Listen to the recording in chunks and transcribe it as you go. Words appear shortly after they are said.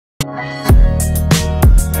Already.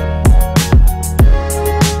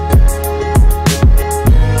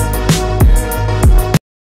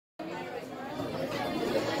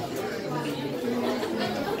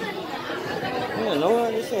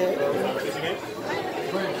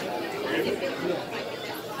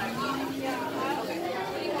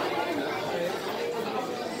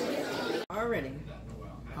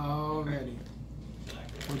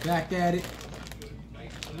 We're back at it.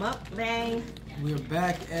 Mukbang. We're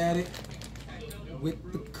back at it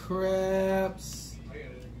with the crabs.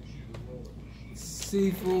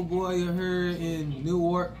 Seafood boy here in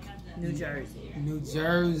Newark, New Jersey. New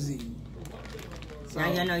Jersey. So,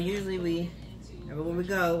 now y'all know usually everywhere we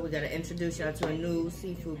go, we gotta introduce y'all to a new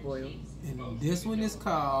seafood boil. And this one is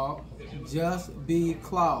called Just Be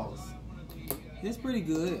Claws. It's pretty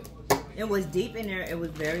good. It was deep in there. It was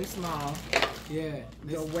very small. Yeah.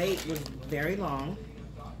 The wait was very long.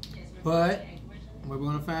 But we're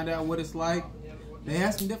gonna find out what it's like. They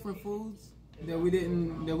had some different foods that we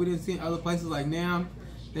didn't see in other places. Like now,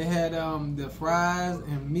 they had the fries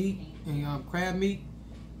and meat and crab meat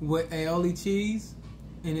with aioli cheese,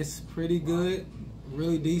 and it's pretty good,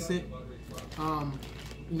 really decent. You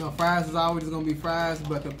know, fries is always gonna be fries,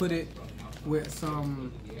 but to put it with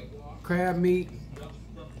some crab meat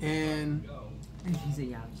and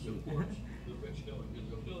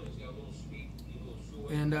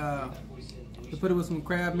to put it with some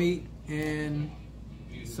crab meat and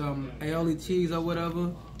some aioli cheese or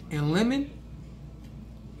whatever and lemon,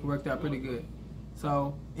 it worked out pretty good.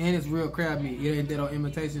 So, and it's real crab meat. It ain't that on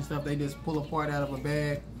imitation stuff. They just pull apart out of a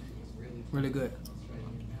bag. Really good.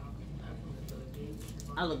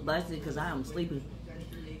 I look busted because I am sleepy.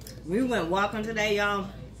 We went walking today, y'all.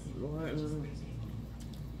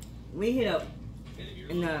 We hit up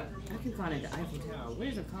in the, I keep calling it the Eiffel Tower. What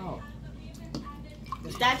is it called?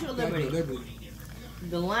 The Statue of Liberty.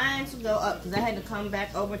 The line to go up because I had to come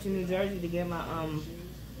back over to New Jersey to get my what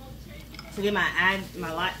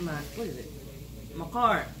is it? My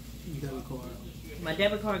card. Debit card. My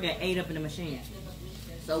debit card got ate up in the machine.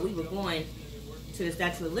 So we were going to the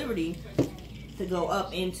Statue of Liberty to go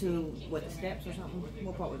up into what, the steps or something?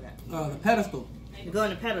 What part was that? The pedestal. To go in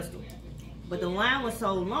the pedestal. But the line was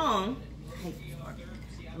so long, I hate this part.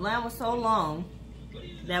 The line was so long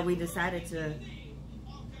that we decided to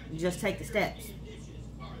just take the steps.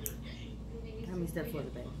 How many steps was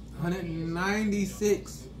it, babe?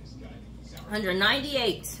 196.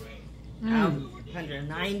 198.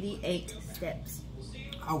 198 steps.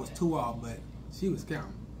 I was 2 off, but she was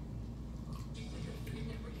counting.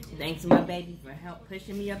 Thanks to my baby for help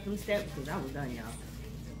pushing me up them steps because I was done, y'all.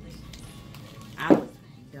 I was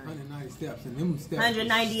done. 190 steps, and them steps.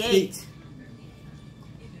 198.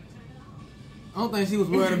 I don't think she was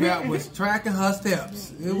worried about was tracking her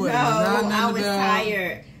steps. It was I was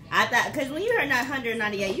tired. I thought, because when you heard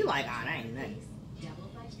 198, you like, oh, that ain't nothing.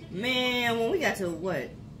 Man, when we got to what?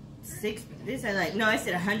 6, this said like, no, it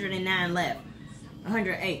said 109 left.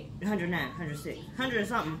 108, 109, 106, 100 and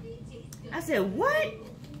something. I said, what?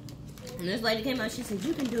 And this lady came out, she said,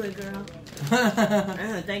 you can do it, girl.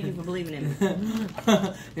 Thank you for believing in me.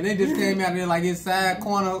 And they just came out there like inside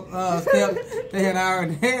corner steps. They had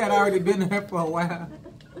already been there for a while.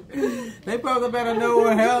 They probably better know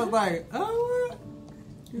what else. Like, oh, what?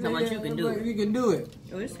 So much you can do it. You can do it.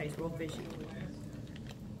 Oh, this tastes real fishy.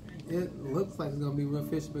 It looks like it's gonna be real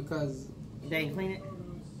fishy because they ain't clean it.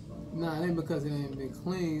 Nah, it ain't because it ain't been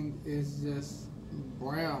cleaned. It's just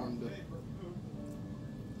browned.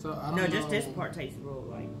 So I don't know. Just this part tastes real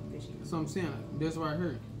like fishy. That's what I'm saying. This right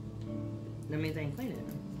here. That means they ain't clean it.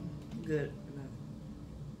 Good enough.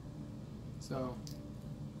 So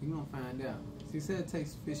you're gonna find out. She said it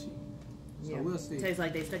tastes fishy. So yeah. We'll see. It tastes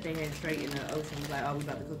like they stuck their hand straight in the ocean. Like, oh, we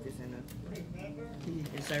about to cook this and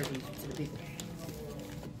serve it to the people.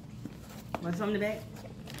 Want some in the bag?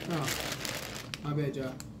 Oh, my bad,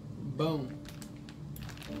 y'all. Boom.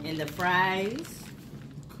 And the fries.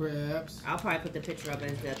 Crabs. I'll probably put the picture up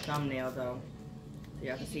as the thumbnail, though. So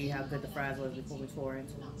y'all can see how good the fries was before we tore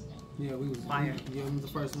into it. Yeah, we was fire. Yeah, we was the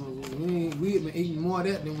first one. We had been eating more of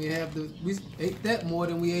that than we have the. We ate that more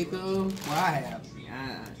than we ate the. Well, I have.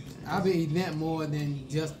 I've been eating that more than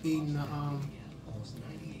just eating the.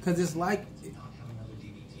 Cause it's like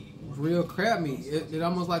real crab meat. It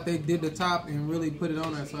almost like they did the top and really put it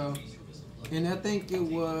on there. So, and I think it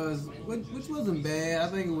was, which wasn't bad. I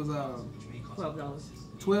think it was $12.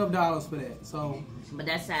 $12 for that. So. But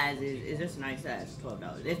that size is just a nice size.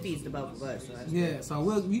 $12. It feeds the both of us. So that's yeah. good.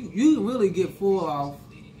 So you can really get full off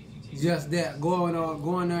just that going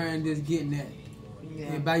there and just getting that.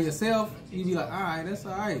 Yeah. And by yourself, you be like, all right, that's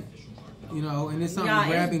all right. you know, and it's something Y'all,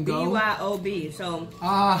 grab and go. BYOB. So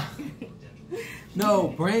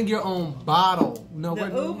no, bring your own bottle. No, the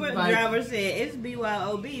Uber driver said it's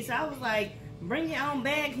BYOB. So I was like, bring your own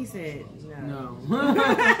bag. He said no.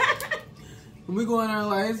 When we go in there,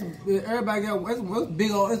 like everybody got it's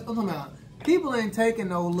big old. I'm talking about people ain't taking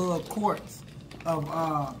no little quarts of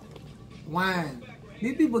wine.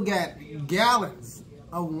 These people got gallons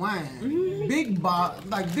of wine, big bottles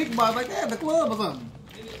like they at the club or something.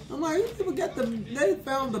 I'm like, these people they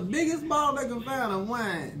found the biggest bottle they can find of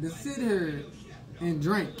wine to sit here and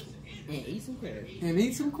drink and eat some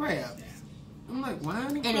crabs. I'm like,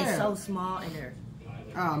 wine and crabs. And it's so small in there.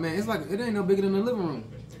 Oh man, it's like it ain't no bigger than the living room.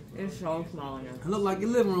 It's so small in there. It look like your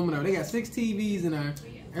living room in there. They got 6 TVs in there.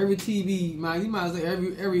 Every TV, man, you might as well say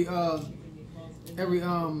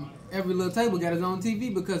every little table got its own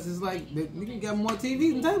TV because it's like you got more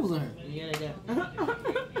TVs than tables in here. Yeah, they got.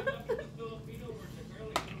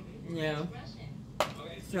 Yeah.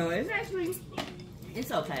 So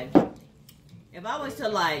it's okay. If I was to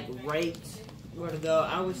like rate where to go,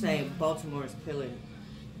 I would say Baltimore is killing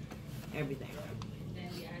everything.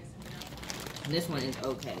 This one is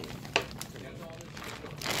okay.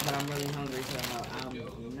 But I'm really hungry, so I'm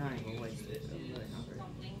not even gonna waste it. I'm really hungry.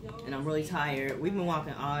 And I'm really tired. We've been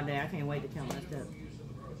walking all day. I can't wait to count my steps.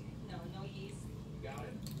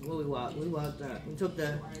 Where we walked? We took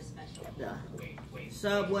the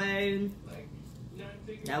subway.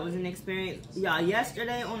 That was an experience. Y'all,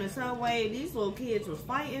 yesterday on the subway, these little kids was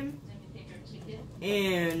fighting.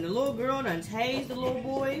 And the little girl done tased the little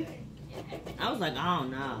boy. I was like, oh,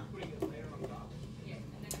 no.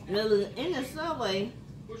 In the subway,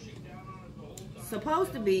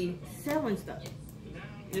 supposed to be selling stuff.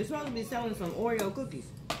 They're supposed to be selling some Oreo cookies.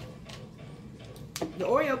 The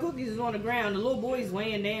Oreo cookies is on the ground. The little boy's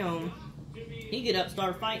laying down. He get up,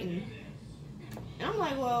 start fighting. And I'm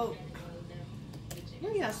like, well,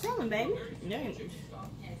 what are y'all selling, baby?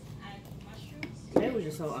 They were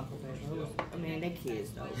just so unprofessional. I mean, they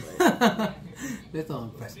kids, though. But they're so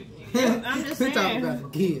unprofessional. I'm just saying. We're talking about the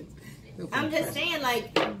kids. I'm just saying,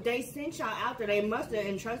 like, they sent y'all out there. They must have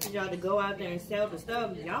entrusted y'all to go out there and sell the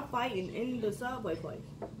stuff. Y'all fighting in the subway place.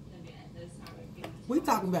 We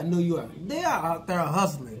talking about New York. They are out there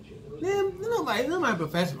hustling. Nobody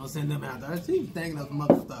professional send them out there. She's thinking of some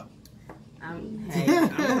other stuff. I'm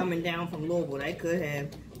coming down from Louisville. They could have.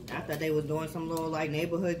 I thought they was doing some little like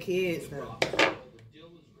neighborhood kids stuff.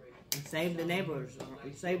 Save the neighbors.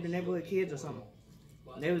 Save the neighborhood kids or something.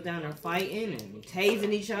 They was down there fighting and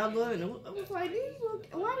tasing each other, and I was like,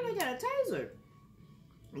 why do they got a taser?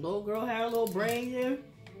 The little girl had a little brain here.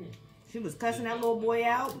 She was cussing that little boy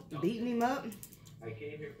out, beating him up. Yeah,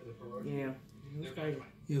 it was crazy.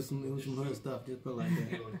 It was some hood stuff. Just put it like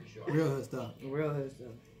that. Real hood stuff. Real hood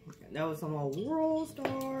stuff. That was some old World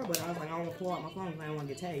Star, but I was like, I don't want to pull out my phone because I don't want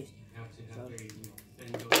to get tased. So.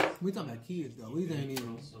 We talking about kids though. These ain't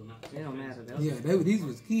even. They don't matter. These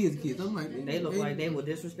was kids. I'm like, they look like they will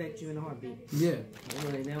disrespect you in a heartbeat. Yeah.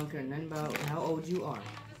 They don't care nothing about how old you are.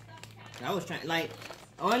 I was trying, like,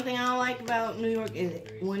 the only thing I don't like about New York is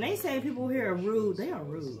when they say people here are rude, they are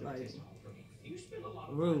rude. Like,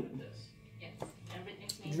 rude.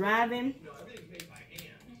 Driving.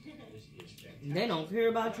 They don't care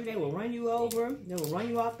about you. They will run you over. They will run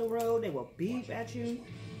you off the road. They will beep at you.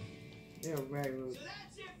 They're very rude.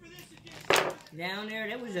 Down there,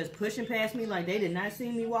 they was just pushing past me like they did not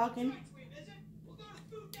see me walking.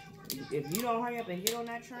 If you don't hurry up and get on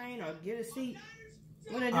that train or get a seat,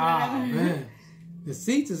 when they do that, man, the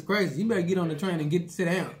seats is crazy. You better get on the train and sit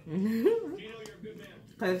down.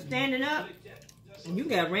 Cause standing up, you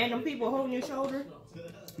got random people holding your shoulder,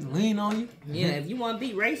 lean on you. Yeah, if you want to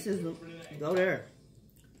beat racism, go there.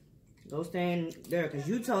 Go stand there, cause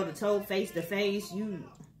you toe to toe, face to face, you.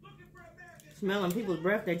 Smelling people's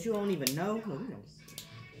breath that you don't even know. Well, you know.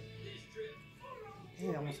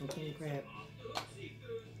 Hey, I want some king crab.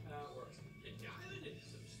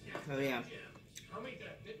 Oh, yeah.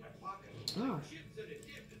 Oh.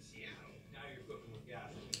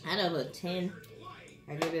 Out of a 10,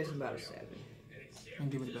 I give this about a 7. I'm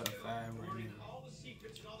giving it about a 5 right now.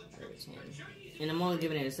 And I'm only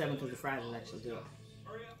giving it a 7 because the fries is actually good.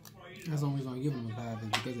 That's the only reason I'm giving them a 5 is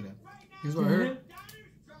because of that. Here's what I heard.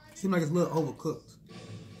 Seems like it's a little overcooked.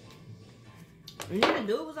 And then the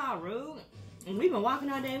dude was all rude. And we've been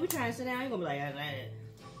walking all day. We trying to sit down. He's going to be like,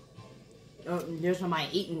 oh, there's somebody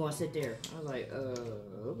eating going to sit there. I was like,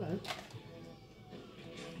 okay.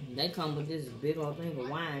 They come with this big old thing of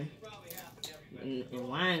wine. And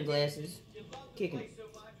wine glasses. Kicking it.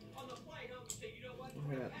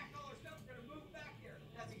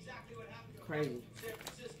 Crazy.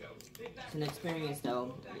 It's an experience,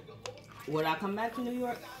 though. Would I come back to New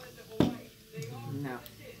York? No.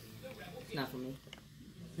 It's not for me.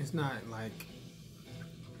 It's not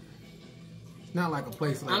like a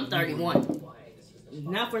place like I'm 31.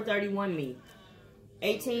 Not for 31 me.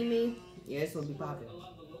 18 me, yeah, it's gonna be popping.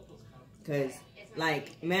 Cause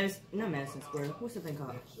like not Madison Square. What's the thing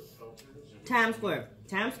called? Times Square.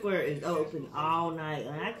 Times Square is open all night.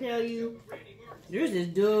 And I tell you, there's this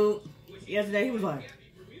dude yesterday. He was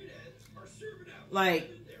like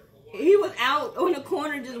he was out on the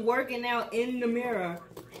corner just working out in the mirror,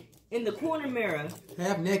 in the corner mirror,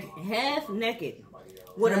 half naked,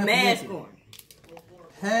 with a mask on.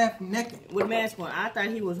 Half naked. With a mask on. I thought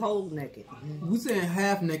he was whole naked. We saying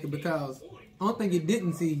half naked because I don't think it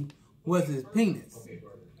didn't see was his penis.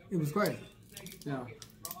 It was crazy. No.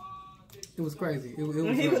 It was crazy. It was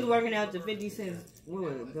he was working out to 50 cents. What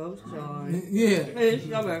was it? Ghost John. Yeah. It's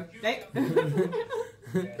your birthday.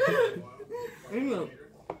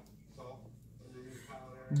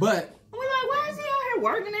 But we're like, why is he out here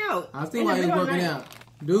working out? I see why he was working out.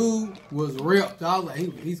 Dude was ripped. I was like,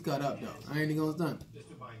 he's cut up though. I ain't even gonna stunt.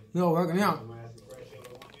 He was working out,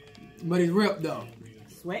 but he's ripped though.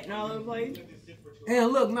 Sweating all over the place.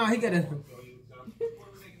 And look, now he got a.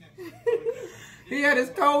 He had his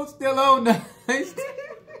coat still on. It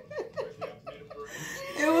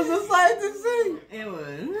was a sight to see. It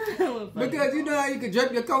was because you know how you could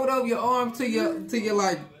drape your coat over your arm to your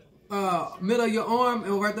like middle of your arm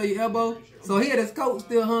and right there your elbow. So he had his coat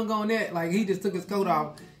still hung on that. Like he just took his coat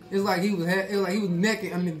off. It's like he was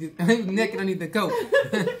naked underneath. He was naked underneath the coat.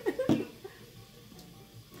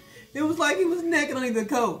 It was like he was naked underneath the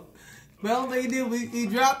coat. But I don't think he did. He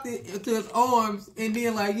dropped it to his arms, and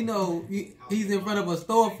then like he's in front of a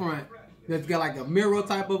storefront that's got like a mirror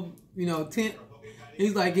type of tent.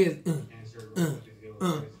 He's like this. And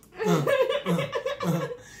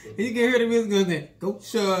you can hear the music going, "Go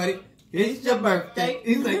shorty, it's your birthday."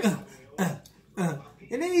 He's like,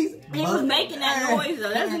 And then he was making that noise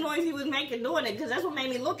though. That's the noise he was making doing it, because that's what made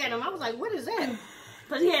me look at him. I was like, what is that?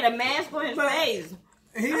 Because he had a mask on his face.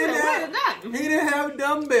 He didn't have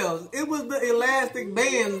dumbbells. It was the elastic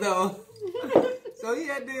bands though. So he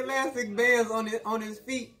had the elastic bands on his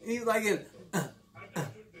feet. He's like this.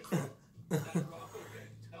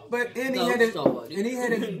 But and he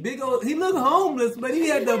had his big old. He looked homeless, but he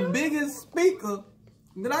had the biggest speaker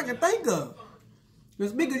that I can think of. The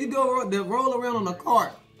speakers that roll around on a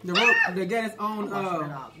cart. They got its own.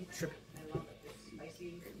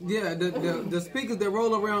 Yeah, the speakers that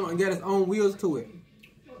roll around and got its own wheels to it.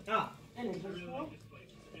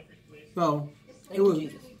 So it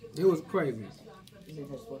was crazy.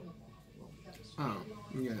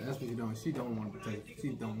 Yeah, that's what you're doing. She don't want to take. She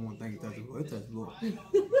don't want to think it touches wood. It touches wood.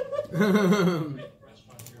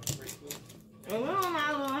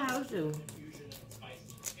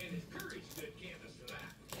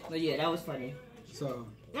 But yeah, that was funny. So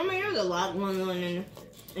I mean, there's a lot going on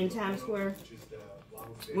in Times Square.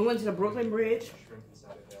 We went to the Brooklyn Bridge.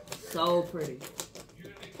 So pretty.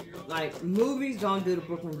 Like, movies don't do the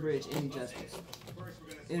Brooklyn Bridge any justice.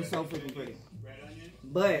 It's so freaking pretty.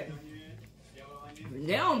 But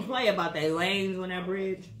they don't play about their lanes on that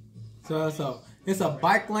bridge. So it's a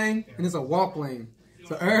bike lane and it's a walk lane.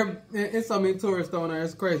 So it's so many tourists on there.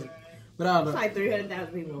 It's crazy. But I don't know. It's like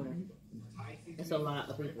 300,000 people on there. It's a lot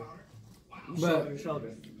of people. Shoulder to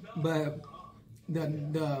shoulder. But the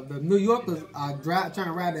New Yorkers are trying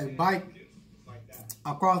to ride that bike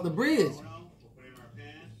across the bridge.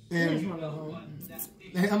 And they just want to go home.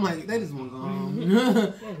 I'm like, they just want to go home.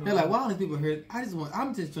 They're like, why are these people here?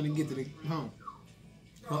 I'm just trying to get to the home.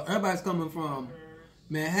 Well, everybody's coming from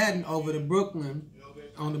Manhattan over to Brooklyn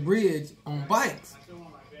on the bridge on bikes.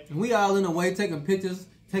 And we all in the way taking pictures,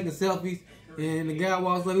 taking selfies. And the guy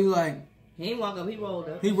walks up, he's like, he didn't walk up, he rolled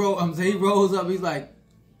up. He rolls up, he's like,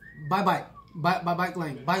 bike lane, bike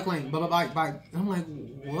lane, bike. I'm like,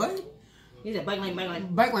 what? He said, bike lane.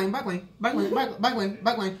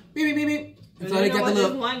 Beep, beep, beep, beep. And so they got the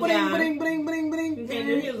little, bling.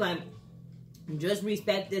 He was like, just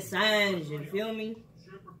respect the signs, you feel me?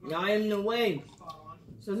 Y'all in the way.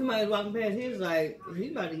 So somebody was walking past, he was like, he's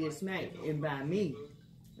about to get smacked and by me.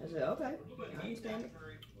 I said, okay, I understand it.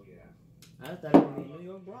 I thought it was a New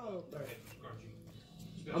York brawl up there.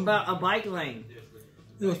 About a bike lane.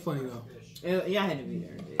 It was funny though. Yeah, I had to be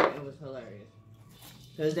there. It was hilarious.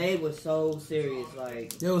 Because they were so serious.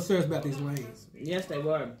 Like, they were serious about these lanes. Yes, they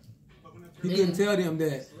were. You couldn't tell them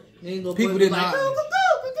that people did like, not.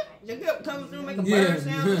 They kept coming through making bird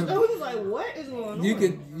sounds and stuff. He was like, what is going on? You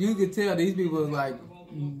could tell these people like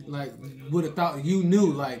would have thought you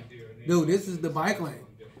knew, like, dude, this is the bike lane.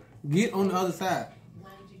 Get on the other side.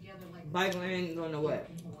 Bike lane going to what?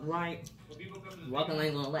 right, walking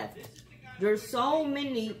lanes on the left. There's so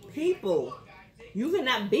many people. You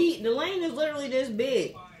cannot beat. The lane is literally this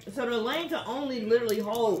big. So the lane can only literally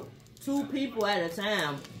hold 2 people at a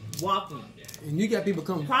time walking. And you got people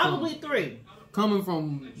coming. Probably 3. Coming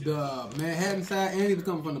from the Manhattan side and even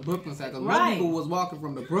coming from the Brooklyn side. Because most people was walking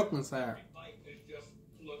from the Brooklyn side.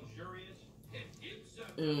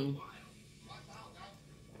 And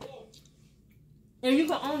you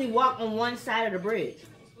can only walk on one side of the bridge.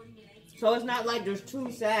 So it's not like there's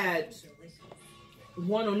 2 sides.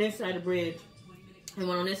 One on this side of the bridge and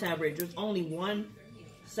one on this side of the bridge. There's only one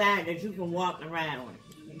side that you can walk and ride on.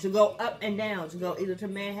 To go up and down. To go either to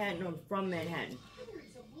Manhattan or from Manhattan.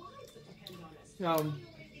 So,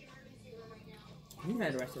 you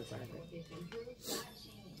had the rest of the side.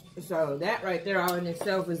 So, that right there all in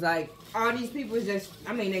itself is like, all these people is just,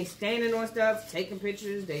 I mean, they standing on stuff, taking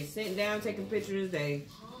pictures, they sitting down taking pictures, they...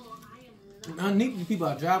 Underneath these people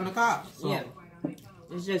are driving a car. So. Yeah.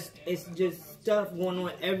 It's just stuff going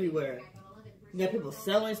on everywhere. You got people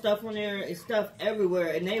selling stuff on there, it's stuff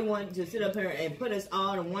everywhere, and they want to sit up here and put us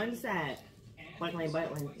all on one side. Bike lane,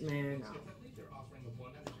 man, no.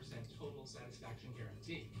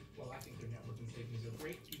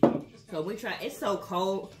 So we try. It's so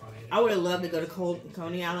cold. I would have loved to go to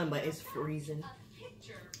Coney Island, but it's freezing.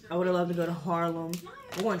 I would have loved to go to Harlem.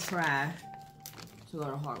 We're gonna try to go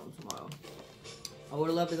to Harlem tomorrow. I would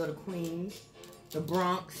have loved to go to Queens, the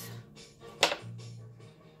Bronx.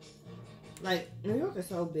 Like, New York is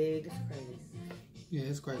so big, it's crazy. Yeah,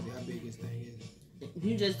 it's crazy how big this thing is.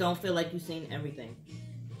 You just don't feel like you've seen everything.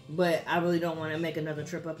 But I really don't want to make another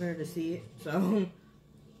trip up here to see it. So,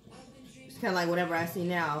 it's kind of like whatever I see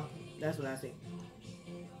now, that's what I see.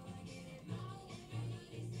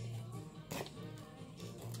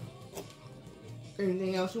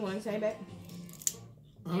 Anything else you want to say, babe?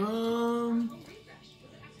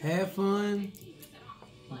 Have fun.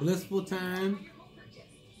 Blissful time.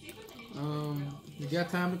 You got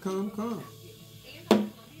time to come.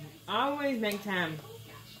 Always make time.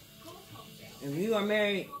 If you are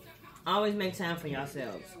married, always make time for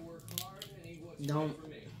yourselves. Don't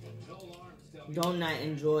not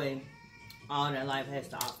enjoy all that life has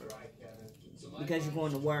to offer. Because you're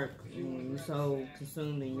going to work and you're so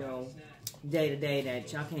consumed in your day-to-day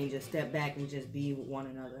that y'all can't just step back and just be with one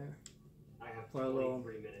another for a little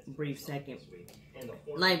brief second.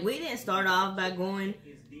 Like, we didn't start off by going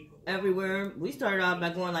everywhere. We started off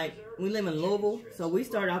by going, like, we live in Louisville, so we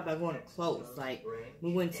started off by going close. Like,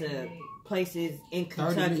 we went to places in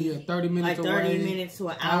Kentucky, 30 minutes like 30 away, minutes to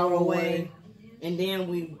an hour away. And then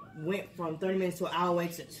we went from 30 minutes to an hour away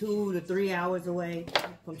to 2 to 3 hours away.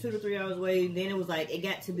 From 2 to 3 hours away, then it was like, it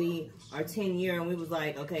got to be our 10th year, and we was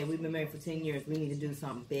like, okay, we've been married for 10 years. We need to do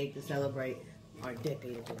something big to celebrate our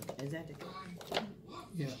decade of being, is that decade?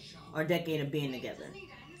 Yeah. Our decade of being together.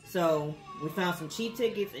 So, we found some cheap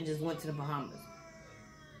tickets and just went to the Bahamas.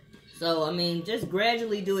 So, I mean, just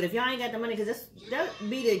gradually do it. If y'all ain't got the money, because that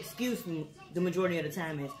be the excuse the majority of the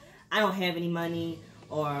time is, I don't have any money,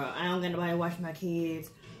 or I don't got nobody to watch my kids,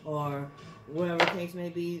 or whatever the case may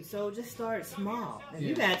be. So, just start small. And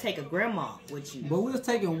you got to take a grandma with you. But we was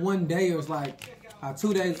taking one day, it was like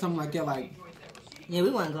 2 days, something like that. Like, yeah, we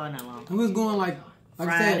wasn't going that long. We was going like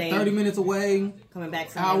Friday, I said, 30 minutes away. Coming back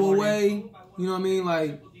Sunday hour morning. away. You know what I mean?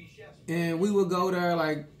 Like, and we would go there,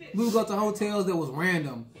 like, we would go to hotels that was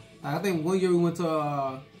random. Like, I think one year we went to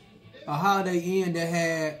a Holiday Inn that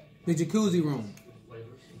had the jacuzzi room.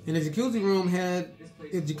 And the jacuzzi room had,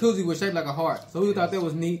 the jacuzzi was shaped like a heart. So we thought that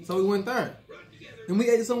was neat. So we went there. And we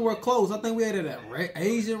ate it somewhere close. I think we ate it at an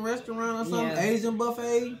Asian restaurant or something. Yeah. Asian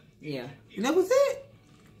buffet. Yeah. And that was it.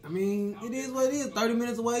 I mean, it is what it is. 30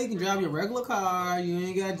 minutes away, you can drive your regular car. You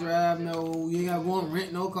ain't got to drive you ain't got to go and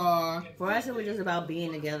rent no car. For us, it was just about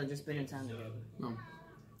being together, just spending time together. No.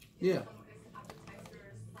 Yeah.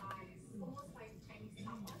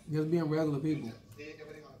 Just being regular people.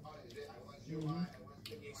 Mm-hmm.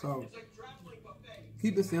 So,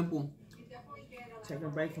 keep it simple. Take a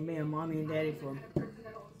break from being mommy and daddy for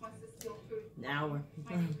an hour.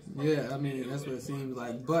 Yeah, I mean, that's what it seems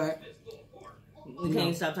like. But we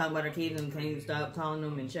can't stop talking about our kids, and we can't stop calling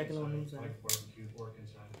them and checking on them. So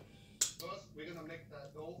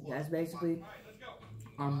that's basically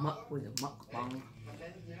our mukbang.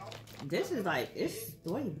 This is like, it's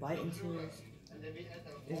the way you bite into it.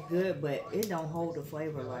 It's good, but it don't hold the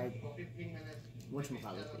flavor like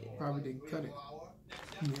whatchamacallit did. Probably didn't cut it.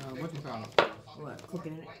 Yeah, whatchamacallit? What,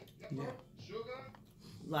 cooking it? Yeah.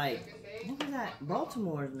 Like, what was that?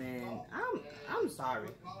 Baltimore's, man. I'm sorry.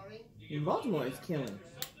 Baltimore is killing.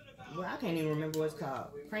 Well, I can't even remember what it's called.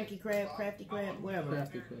 Cranky Crab, Crafty Crab, whatever.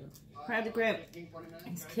 Crafty Crab. Crafty Crab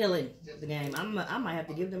is killing the game. I might have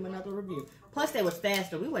to give them another review. Plus, they was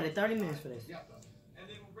faster. We waited 30 minutes for this.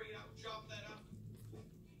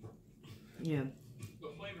 Yeah.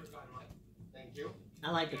 I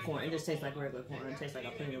like the corn. It just tastes like regular corn. It tastes like I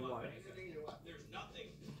put it in water.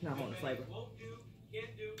 Not on the flavor.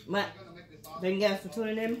 But thank you guys for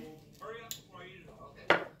tuning in.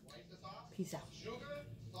 Peace out.